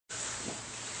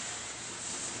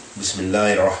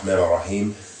Bismillahir Rahmanir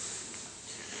Rahim.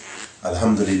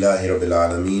 Alhamdulillahi Rabbil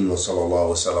Alameen. Wa sallallahu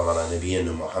wa sallam ala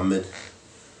nabiyyina Muhammad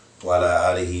wa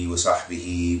ala alihi wa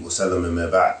sahbihi wa sallam ma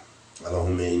ba'd.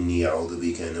 Allahumma inni a'udhu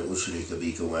bika an ushrika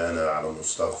bika wa ana a'lamu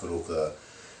astaghfiruka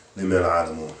liman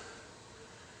a'lamu.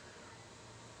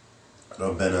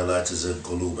 ربنا لا تزغ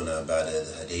قلوبنا بعد إذ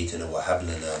هديتنا وهب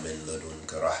لنا من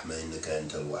لدنك رحمة إنك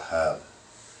أنت الوهاب.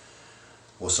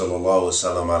 وصلى الله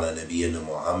وسلم على نبينا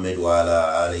Muhammad wa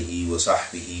ala alihi wa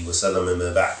sahbihi wa sallam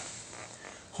ma ba'd.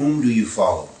 Whom do you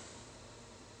follow?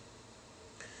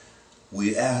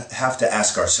 We have to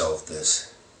ask ourselves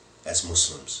this as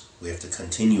Muslims. We have to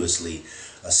continuously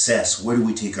assess, where do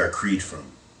we take our creed from?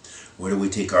 Where do we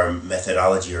take our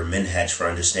methodology or minhaj for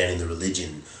understanding the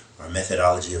religion? Our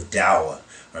methodology of da'wah,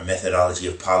 our methodology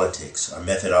of politics, our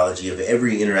methodology of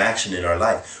every interaction in our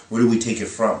life. Where do we take it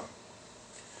from?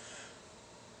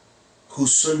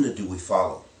 Whose sunnah do we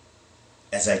follow?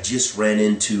 As I just ran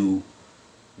into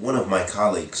one of my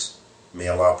colleagues, may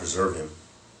Allah preserve him,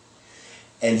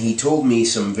 and he told me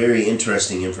some very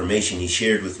interesting information. He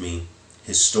shared with me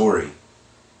his story.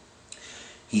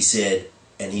 He said,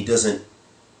 and he doesn't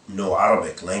know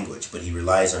Arabic language, but he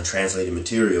relies on translated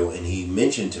material, and he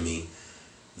mentioned to me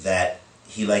that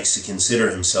he likes to consider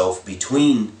himself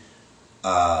between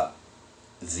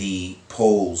the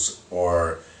poles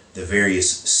or the various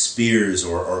spheres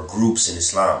or groups in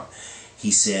Islam.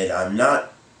 He said, I'm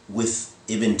not with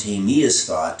Ibn Taymiyyah's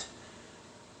thought,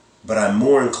 but I'm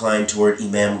more inclined toward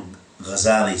Imam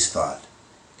Ghazali's thought.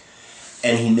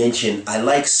 And he mentioned, I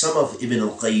like some of Ibn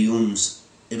al-Qayyim's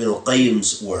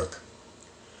work,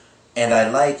 and I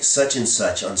like such and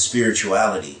such on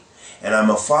spirituality, and I'm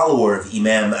a follower of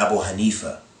Imam Abu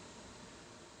Hanifa,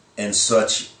 and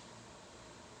such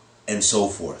and so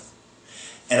forth.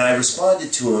 And I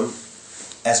responded to him,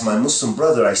 as my Muslim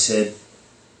brother, I said,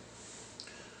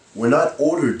 we're not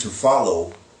ordered to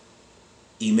follow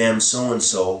Imam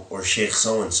so-and-so or Sheikh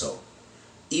so-and-so.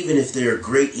 Even if they're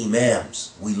great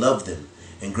Imams, we love them,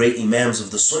 and great Imams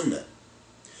of the Sunnah.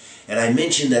 And I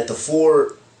mentioned that the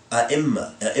four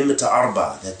A'immat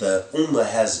Arba, that the Ummah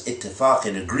has ittifaq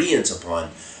and agreement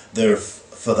upon their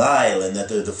fadail, and that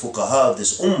they're the fuqaha of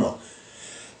this Ummah.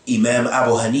 Imam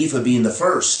Abu Hanifa being the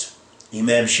first,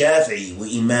 Imam Shafi'i, wa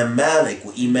Imam Malik,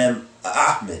 wa Imam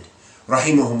Ahmed,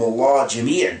 rahimahumullah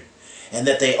jami'an, and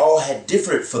that they all had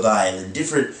different fadail and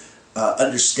different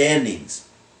understandings,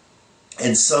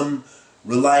 and some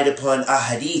relied upon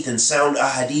ahadith and sound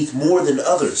ahadith more than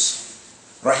others,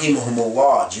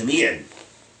 rahimahumullah jami'an.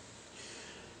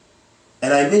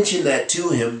 And I mentioned that to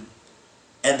him,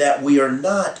 and that we are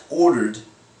not ordered,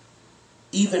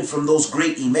 even from those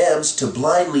great Imams, to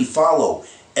blindly follow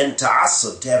and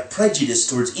ta'assub, to have prejudice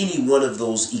towards any one of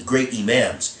those great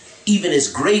Imams, even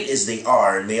as great as they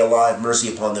are, and may Allah have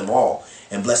mercy upon them all,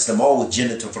 and bless them all with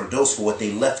Jannatul Firdaus for what they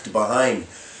left behind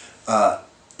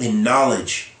in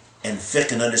knowledge and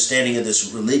fiqh and understanding of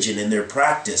this religion and their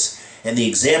practice and the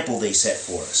example they set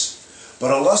for us.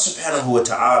 But Allah subhanahu wa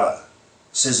ta'ala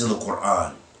says in the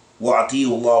Quran,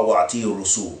 وَأَطِيعُوا اللَّهَ وَأَطِيعُوا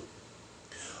الرَّسُولَ.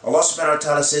 Allah subhanahu wa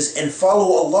ta'ala says, and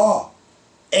follow Allah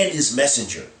and His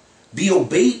Messenger. Be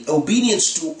obedient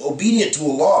to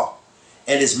Allah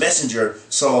and His Messenger,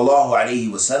 sallallahu alayhi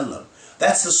wa sallam.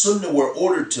 That's the sunnah we're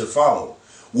ordered to follow.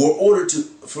 We're ordered to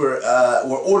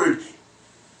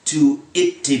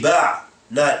ittiba',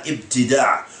 not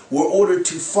ibtida'. We're ordered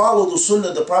to follow the sunnah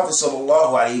of the Prophet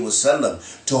sallallahu alayhi wa sallam,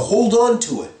 to hold on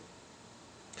to it,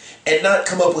 and not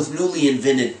come up with newly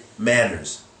invented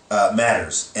matters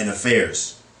and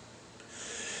affairs.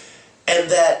 And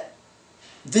that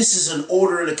this is an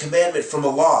order and a commandment from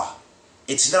Allah.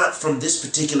 It's not from this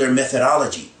particular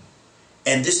methodology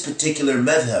and this particular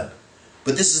madhab,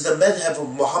 but this is the madhab of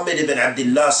Muhammad ibn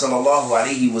Abdullah sallallahu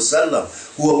alayhi wa sallam,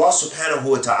 who Allah subhanahu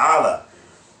wa ta'ala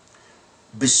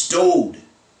bestowed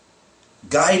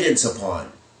guidance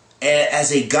upon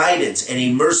as a guidance and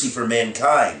a mercy for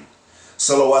mankind.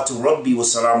 Salawatu Rabbi wa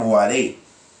salamu alayhi.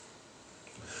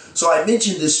 So I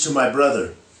mentioned this to my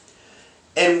brother,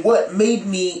 and what made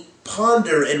me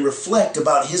ponder and reflect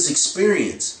about his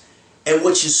experience, and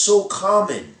which is so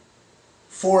common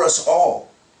for us all,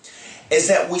 is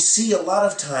that we see a lot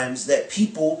of times that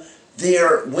people,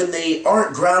 when they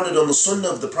aren't grounded on the sunnah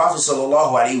of the Prophet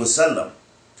sallallahu alaihi wasallam,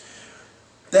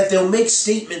 that they'll make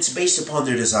statements based upon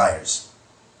their desires.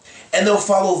 And they'll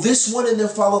follow this one and they'll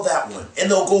follow that one.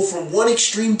 And they'll go from one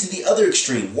extreme to the other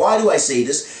extreme. Why do I say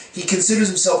this? He considers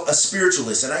himself a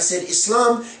spiritualist. And I said,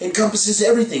 Islam encompasses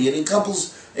everything. It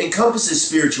encompasses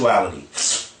spirituality.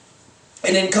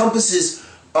 It encompasses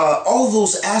all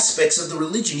those aspects of the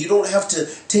religion. You don't have to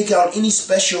take out any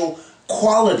special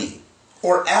quality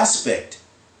or aspect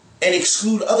and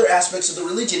exclude other aspects of the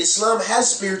religion. Islam has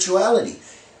spirituality.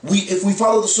 If we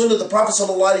follow the Sunnah of the Prophet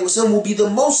ﷺ, we'll be the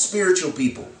most spiritual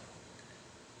people.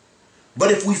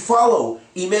 But if we follow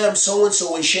Imam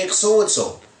so-and-so and Sheikh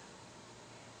so-and-so,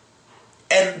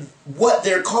 and what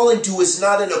they're calling to is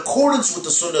not in accordance with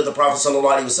the Sunnah of the Prophet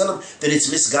ﷺ, then it's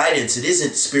misguidance. It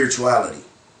isn't spirituality.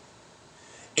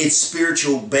 It's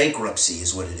spiritual bankruptcy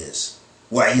is what it is.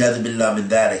 وَعِيَاذُ بِاللَّهِ مِنْ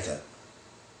ذَلِكَ.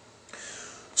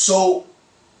 So,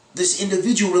 this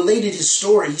individual related his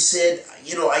story. He said,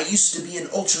 I used to be an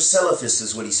ultra-Salafist,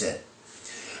 is what he said.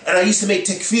 And I used to make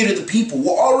takfir to the people.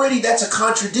 Well, already that's a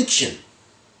contradiction.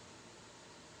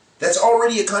 That's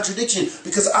already a contradiction,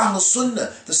 because Ahl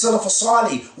Sunnah, the Salaf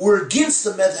Salih, were against the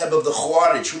madhab of the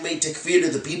Khawaarij who made takfir to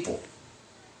the people.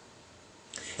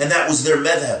 And that was their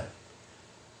madhab.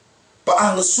 But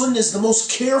Ahl Sunnah is the most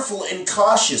careful and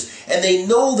cautious, and they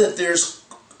know that there's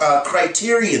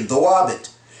criterion, dawabit,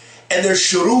 and there's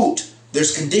shurut,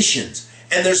 there's conditions,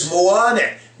 and there's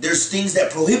muwani', there's things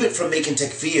that prohibit from making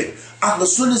takfir. Ahl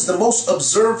Sunnah is the most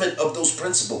observant of those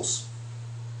principles.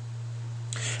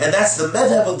 And that's the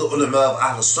madhab of the ulama of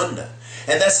Ahl Sunnah.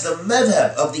 And that's the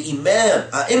madhab of the Imam,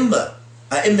 A'immat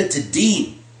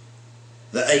ad-Din,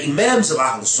 the Imams of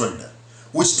Ahl Sunnah,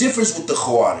 which differs with the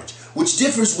Khawaarij, which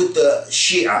differs with the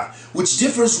Shia, which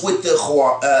differs with the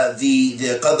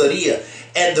Qadariyah,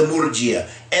 and the Murjiyah,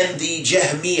 and the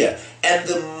Jahmiyah, and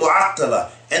the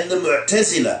Mu'attala, and the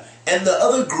Mu'tazila, and the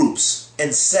other groups,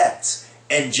 and sects,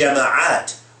 and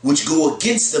Jama'at, which go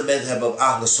against the madhab of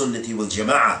Ahl Sunnati wal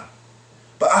Jama'ah.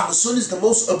 But Ahl Sunnah is the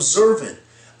most observant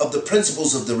of the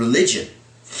principles of the religion.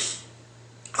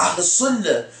 Ahl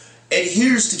Sunnah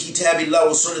adheres to Kitabillah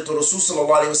wa Sunnatul Rasul sallallahu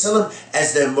alayhi wa sallam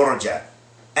as their murja,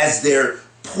 as their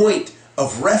point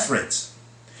of reference.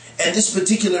 And this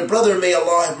particular brother, may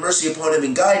Allah have mercy upon him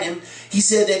and guide him, he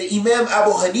said that Imam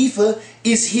Abu Hanifa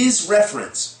is his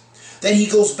reference. That he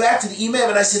goes back to the Imam,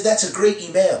 and I said that's a great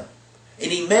Imam, an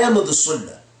Imam of the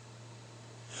Sunnah.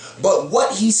 But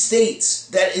what he states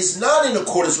that is not in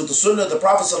accordance with the Sunnah of the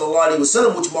Prophet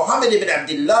ﷺ, which Muhammad ibn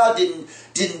Abdullah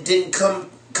didn't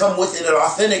come with in an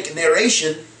authentic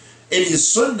narration in his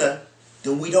Sunnah,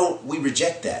 then we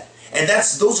reject that. And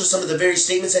those are some of the very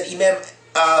statements that Imam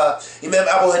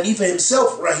Abu Hanifa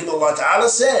himself, rahimahullah ta'ala,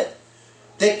 said.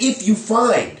 That if you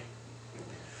find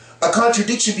a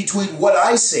contradiction between what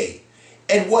I say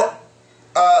and what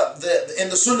in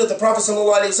the Sunnah of the Prophet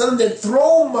ﷺ, then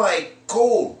throw my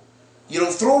code.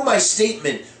 Throw my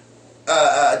statement,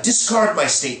 discard my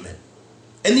statement.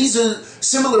 And these are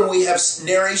similar. We have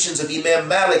narrations of Imam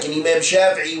Malik and Imam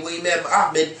Shafi'i and Imam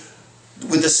Ahmed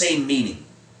with the same meaning.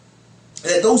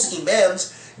 That those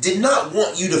Imams did not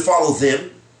want you to follow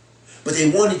them, but they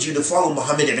wanted you to follow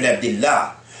Muhammad ibn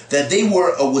Abdullah. That they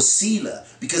were a wasila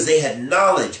because they had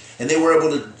knowledge and they were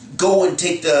able to go and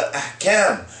take the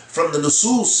ahkam from the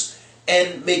nusus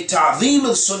and make ta'zeem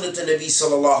of Sunnah to Nabi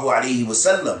sallallahu alayhi wa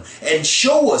sallam and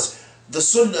show us the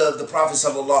Sunnah of the Prophet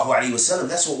sallallahu alayhi wa sallam.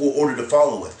 That's what we're ordered to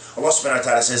follow with. Allah subhanahu wa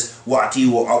ta'ala says,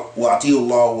 وَأَعْتِيُوا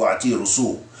اللَّهُ وَأَعْتِيُوا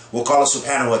رَسُولُهُ. وَقَالَ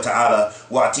سُبْحَانَهُ وَتَعَالَى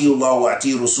وَأَعْتِيُوا اللَّهُ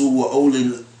وَأَعْتِيُوا رَسُولُهُ وَأُولِي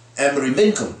الْأَمْرِ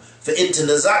مِنْكُمْ فَإِن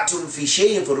تَنَازَعْتُمْ فِي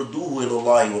شَيْءٍ فَرُدُّوهُ إِلَى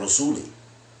اللَّهِ وَرَسُولِهِ.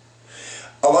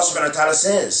 Allah subhanahu wa ta'ala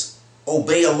says,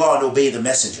 obey Allah and obey the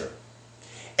messenger.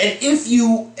 And if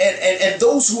you, and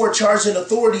those who are charged in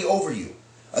authority over you,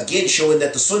 again showing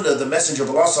that the Sunnah of the Messenger of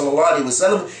Allah sallallahu alaihi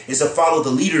wasallam is to follow the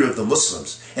leader of the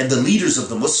Muslims and the leaders of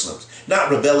the Muslims,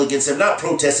 not rebel against them, not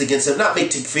protest against them, not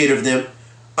make takfir of them,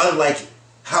 unlike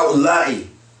ha'ula'i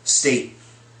state.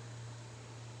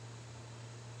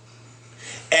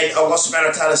 And Allah subhanahu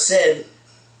wa ta'ala said,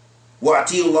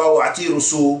 وَأَعْتِيُوا اللَّهُ وَأَعْتِيُوا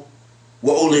رَسُولُهُ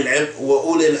وَأُولِي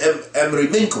الْأَمْرِ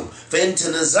مِنْكُمْ فَإِن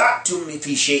تَنَازَعْتُمْ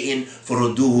فِي شَيْءٍ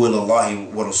فَرُدُّوهُ إِلَى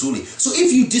اللَّهِ وَرَسُولِهِ. So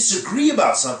if you disagree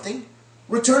about something,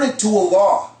 return it to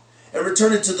Allah and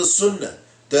return it to the Sunnah,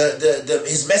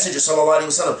 His Messenger sallallahu alaihi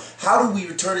wasallam. How do we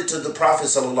return it to the Prophet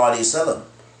sallallahu alaihi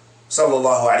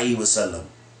wasallam?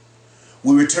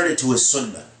 We return it to his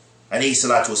Sunnah alayhi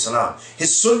salatu wasalam.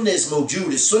 His Sunnah is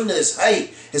mawjood, his Sunnah is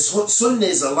hayy, his Sunnah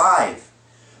is alive.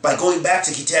 By going back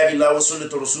to Kitabillah wa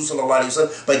Sunnatul Rasul sallallahu alaihi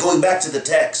wasallam, by going back to the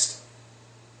text.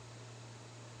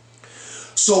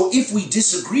 So if we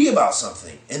disagree about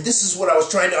something, and this is what I was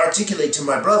trying to articulate to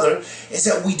my brother, is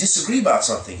that we disagree about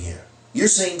something here. You're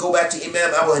saying go back to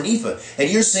Imam Abu Hanifa, and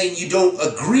you're saying you don't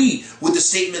agree with the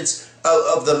statements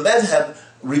of the madhab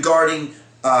regarding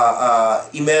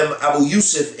Imam Abu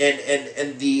Yusuf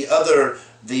and the other,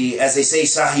 as they say,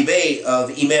 sahibay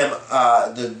of Imam,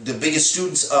 the biggest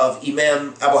students of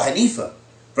Imam Abu Hanifa,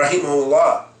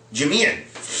 rahimahullah, jami'an.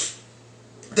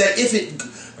 That if it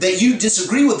that you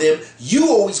disagree with them, you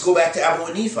always go back to Abu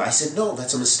Hanifa. I said, no,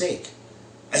 that's a mistake.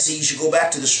 I said, you should go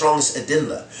back to the strongest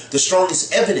adillah, the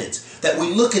strongest evidence, that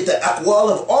we look at the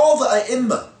aqwal of all the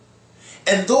ai''immah.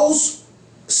 And those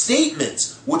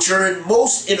statements, which are in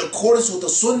accordance with the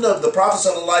sunnah of the Prophet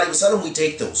ﷺ, we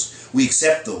take those, we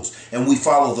accept those, and we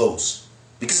follow those.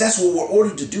 Because that's what we're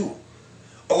ordered to do.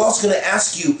 Allah's going to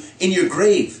ask you in your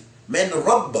grave, Man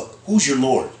Rabbak, who's your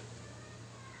Lord?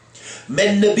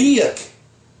 Man Nabiyak,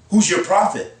 who's your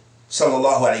Prophet?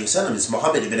 Sallallahu alayhi wasallam. It's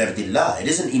Muhammad ibn Abdullah. It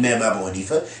isn't Imam Abu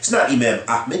Hanifa. It's not Imam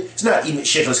Ahmed. It's not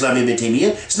Sheikh Islam ibn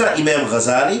Taymiyyah. It's not Imam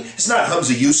Ghazali. It's not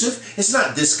Hamza Yusuf. It's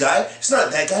not this guy. It's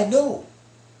not that guy. No.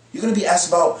 You're going to be asked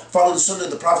about following the sunnah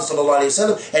of the Prophet sallallahu alayhi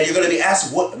wasallam, and you're going to be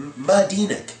asked, what ma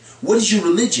dinak? What is your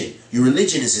religion? Your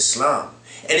religion is Islam.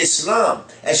 And Islam,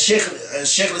 as Sheikh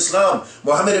al-Islam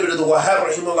Muhammad ibn al-Wahhab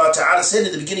rahimahullah ta'ala said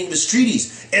in the beginning of his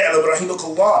treatise, اعلم رحمك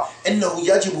الله أنه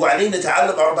يجب علينا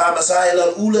تعلم أربع مسائل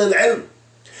الأولى العلم.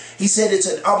 He said it's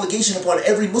an obligation upon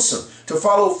every Muslim to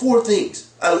follow four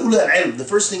things. Al-Ula al-Ilm, the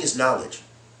first thing is knowledge.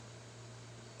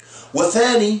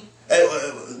 وثاني,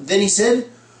 then he said,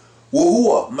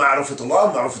 وهو معرفة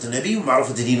الله, معرفة النبي,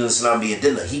 معرفة دين الإسلام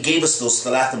بيدنا. He gave us those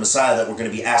thalath Messiah that we're going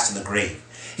to be asked in the grave.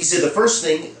 He said the first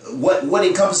thing, what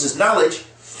encompasses knowledge,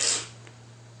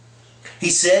 he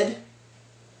said,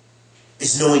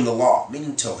 is knowing the law,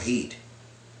 meaning Tawheed.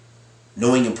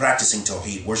 Knowing and practicing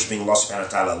Tawheed, worshipping Allah subhanahu wa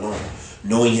ta'ala alone,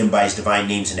 knowing Him by His divine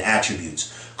names and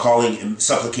attributes, calling and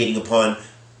supplicating to Allah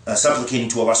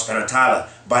subhanahu wa ta'ala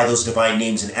by those divine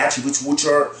names and attributes which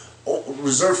are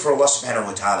reserved for Allah subhanahu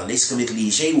wa ta'ala.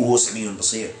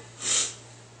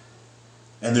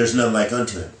 And there's none like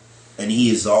unto Him. And He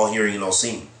is all hearing and all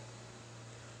seeing.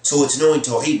 So it's knowing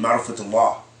Tawheed,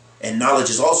 Ma'rifatullah. And knowledge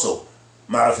is also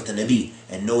Ma'rifat al-Nabi,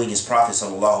 and knowing His Prophet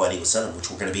sallallahu alayhi wasallam, which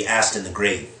we're going to be asked in the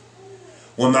grave.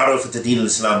 Wa Ma'rifat din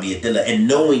al-Islam biyadillah, and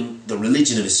knowing the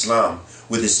religion of Islam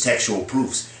with its textual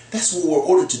proofs. That's what we're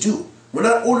ordered to do. We're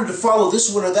not ordered to follow this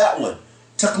one or that one.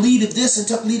 Taqleed of this and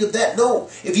taqleed of that. No.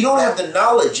 If you don't have the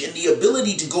knowledge and the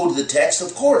ability to go to the text,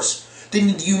 of course, then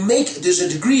there's a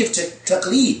degree of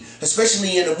taqleed,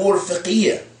 especially in umur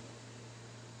fiqhiyah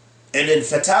and in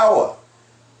fatawa.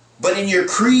 But in your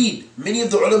creed, many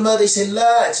of the ulama, they say,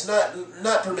 la, it's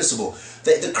not permissible.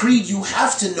 The creed, you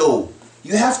have to know.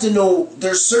 You have to know,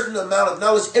 there's a certain amount of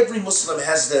knowledge every Muslim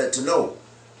has to know.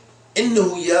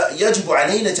 إِنَّهُ يَجِبُ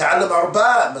عَلَيْنَا تَعَلَّمْ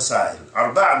أَرْبَعَ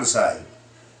مَسَائِل.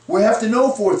 We have to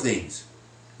know four things.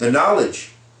 The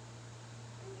knowledge.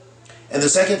 And the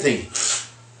second thing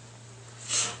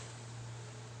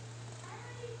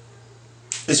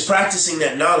is practicing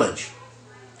that knowledge.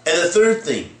 And the third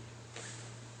thing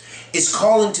is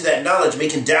calling to that knowledge,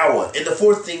 making da'wah. And the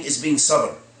fourth thing is being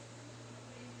sabr,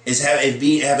 is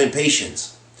having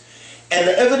patience. And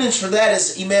the evidence for that,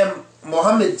 as Imam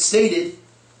Muhammad stated,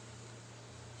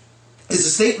 is a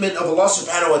statement of Allah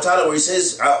subhanahu wa ta'ala where He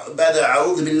says,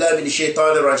 أعوذ بالله من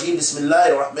الشيطان الرجيم بسم الله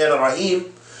الرحمن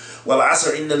الرحيم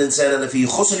والعصر إن الإنسان لفي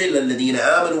خسر إلا الذين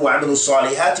آمنوا وعملوا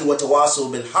الصالحات وتواصوا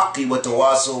بالحق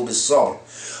وتواصوا بالصبر.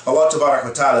 Allah tabarak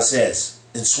wa ta'ala says,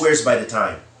 and swears by the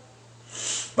time,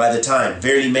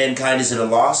 verily mankind is in a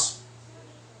loss,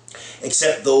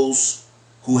 except those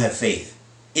who have faith.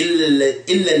 إِلَّا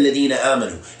الَّذِينَ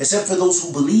آمَنُوا, except for those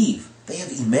who believe. They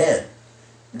have iman.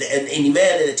 And iman,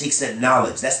 and it takes that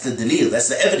knowledge. That's the dalil, that's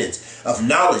the evidence of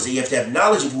knowledge. That you have to have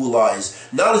knowledge of who Allah is,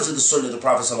 knowledge of the sunnah of the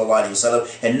Prophet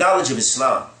ﷺ, and knowledge of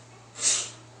Islam.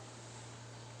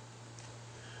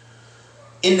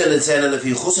 إِنَّ الْإِنسَانَ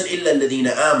لَفِي خُسْرٍ إِلَّا الَّذِينَ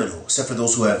آمَنُوا, except for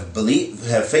those who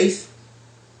have faith.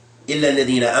 إِلَّا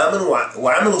الَّذِينَ آمَنُوا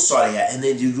وَعَمَلُوا الصَّالِحَاتِ, and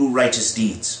they do righteous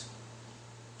deeds.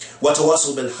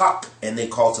 وَتَوَصُوا بِالْحَقِّ, and they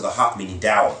call to the haqq, meaning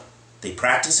da'wah. They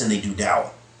practice and they do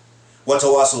da'wah.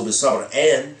 وَتَوَصُوا بِالصَّبْرِ,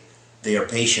 and they are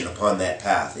patient upon that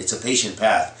path. It's a patient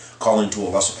path, calling to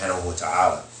Allah subhanahu wa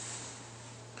ta'ala.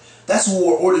 That's what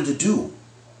we're ordered to do.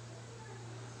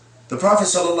 The Prophet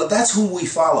sallallahu, that's who we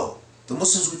follow. The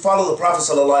Muslims, we follow the Prophet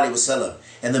sallallahu alaihi wasallam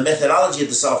and the methodology of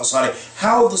the Salaf al-Salih,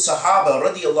 how the Sahaba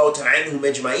radiyallahu ta'ala anhum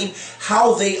ajma'in,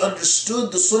 how they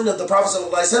understood the Sunnah of the Prophet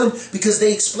sallallahu alaihi wasallam, because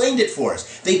they explained it for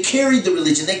us. They carried the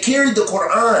religion, they carried the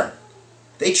Quran,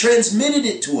 they transmitted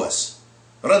it to us.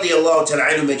 Radiyallahu ta'ala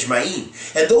anhum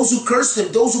ajma'in. And those who curse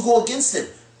them, those who go against them,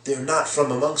 they're not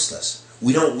from amongst us.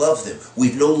 We don't love them. We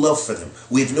have no love for them.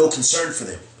 We have no concern for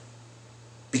them,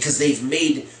 because they've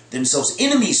made themselves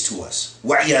enemies to us.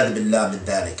 وَعِيَاذُ بِاللَّهِ مِنْ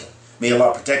ذَلِكَ. May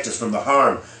Allah protect us from the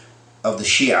harm of the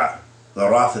Shia, the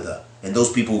Raafidah, and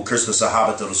those people who curse the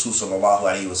Sahaba to Rasul sallallahu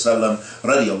alayhi wa sallam,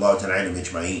 radiyallahu ta'ala anhum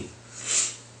ajma'in.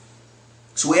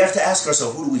 So we have to ask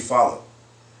ourselves, who do we follow?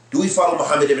 Do we follow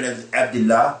Muhammad ibn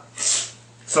Abdullah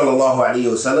sallallahu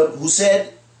alayhi wa sallam, who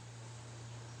said,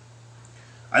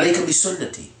 alaykum bi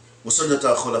sunnati wa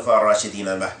sunnata khulafa ar-rashidin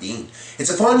al-mahdiin. It's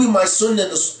upon you my sunnah,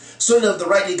 the sunnah of the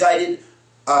rightly guided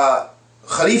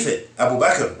Khalifah, Abu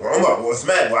Bakr, or Umar, or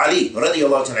Uthman, or Ali,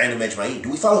 radiyallahu ta'ala anhum ajma'in. Do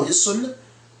we follow his sunnah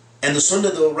and the sunnah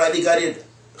of the rightly guided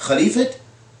Khalifah?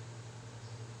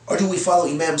 Or do we follow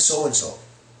Imam so-and-so,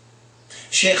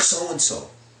 Sheikh so-and-so,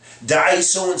 Da'i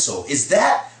so-and-so? Is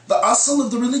that the asl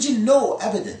of the religion? No,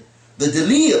 abadan. The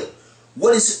dalil,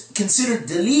 what is considered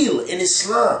dalil in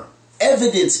Islam,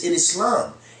 evidence in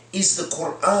Islam, is the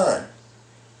Quran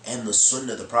and the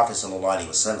Sunnah of the Prophet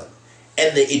ﷺ,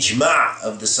 and the ijma'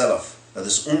 of the Salaf, of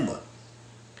this ummah.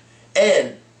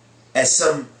 And as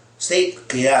some state,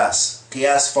 qiyas.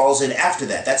 Qiyas falls in after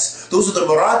that. Those are the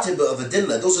maratib of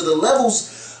adillah. Those are the levels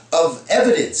of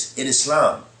evidence in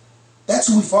Islam. That's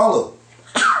who we follow.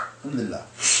 Alhamdulillah.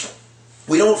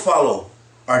 We don't follow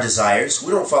our desires.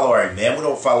 We don't follow our imam. We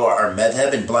don't follow our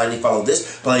madhab and blindly follow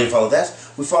this, blindly follow that.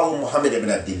 We follow Muhammad ibn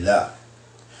Abdullah.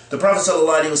 The Prophet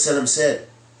ﷺ said,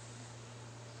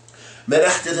 مَنْ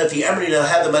أَحْدَثَ فِي أَمْرِنَا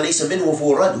هَذَا مَا لَيْسَ مِنْهُ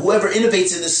فَهُوَ رَدٌّ. Whoever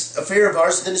innovates in this affair of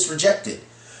ours, then is rejected.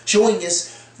 Showing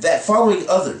us that following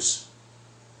others,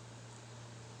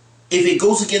 if it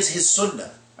goes against his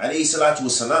sunnah, alayhi salatu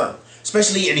wasalam,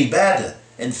 especially in ibadah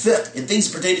and fiqh and things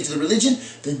pertaining to the religion,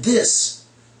 then this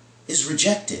is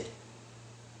rejected.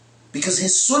 Because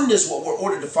his sunnah is what we're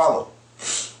ordered to follow.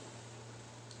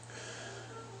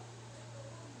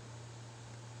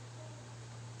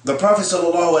 The Prophet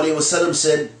ﷺ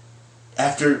said,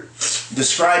 after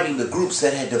describing the groups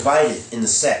that had divided in the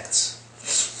sects,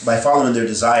 by following their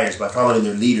desires, by following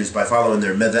their leaders, by following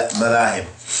their madahib,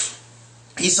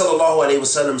 he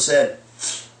ﷺ said,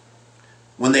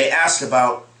 when they asked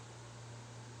about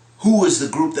who is the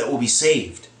group that will be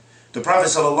saved, the Prophet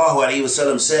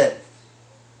ﷺ said,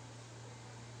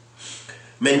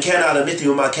 من كان على مثل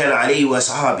ما كان عليه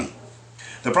وأصحابي.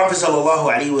 The Prophet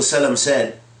ﷺ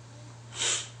said,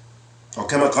 or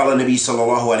كما قال النبي صلى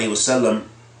الله عليه وسلم,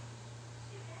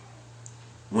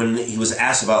 when he was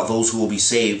asked about those who will be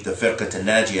saved, the firqat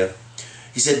al-najiyah,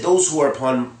 he said, those who are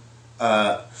upon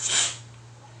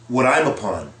what I'm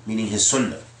upon, meaning his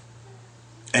sunnah,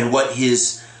 and what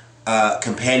his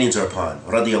companions are upon,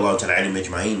 radiyallahu ta'ala anhum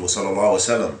ajma'in, wa sallallahu wa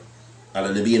sallam, ala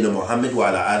nabiyyina Muhammad wa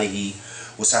ala alihi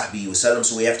wa sahbihi wa sallam.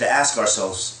 So we have to ask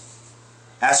ourselves,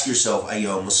 ask yourself,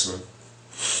 ayyuha Muslim,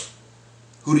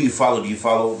 who do you follow? Do you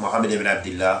follow Muhammad ibn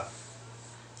Abdullah?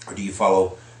 Or do you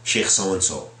follow Sheikh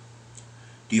so-and-so?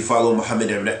 Do you follow Muhammad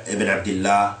ibn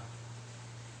Abdullah?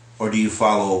 Or do you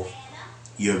follow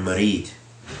your marid?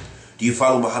 Do you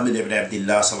follow Muhammad ibn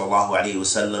Abdullah sallallahu alayhi wa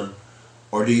sallam?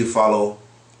 Or do you follow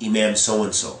Imam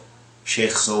so-and-so,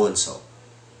 Sheikh so-and-so?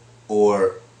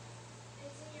 Or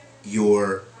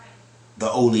the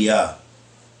awliya?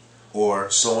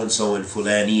 Or so-and-so and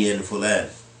fulani and fulan?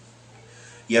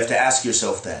 You have to ask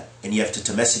yourself that, and you have to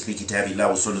tamassik bi kitabillah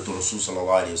wa sunnatul rasul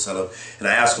sallallahu alayhi wa sallam. And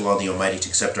I ask Allah the Almighty to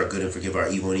accept our good and forgive our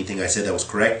evil. Anything I said that was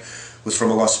correct was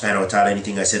from Allah subhanahu wa ta'ala.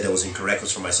 Anything I said that was incorrect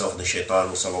was from myself and the shaitan.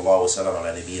 Wa sallallahu wa sallam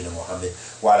ala nabiyyina Muhammad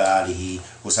wa ala alihi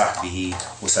wa sahbihi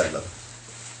wa sallam.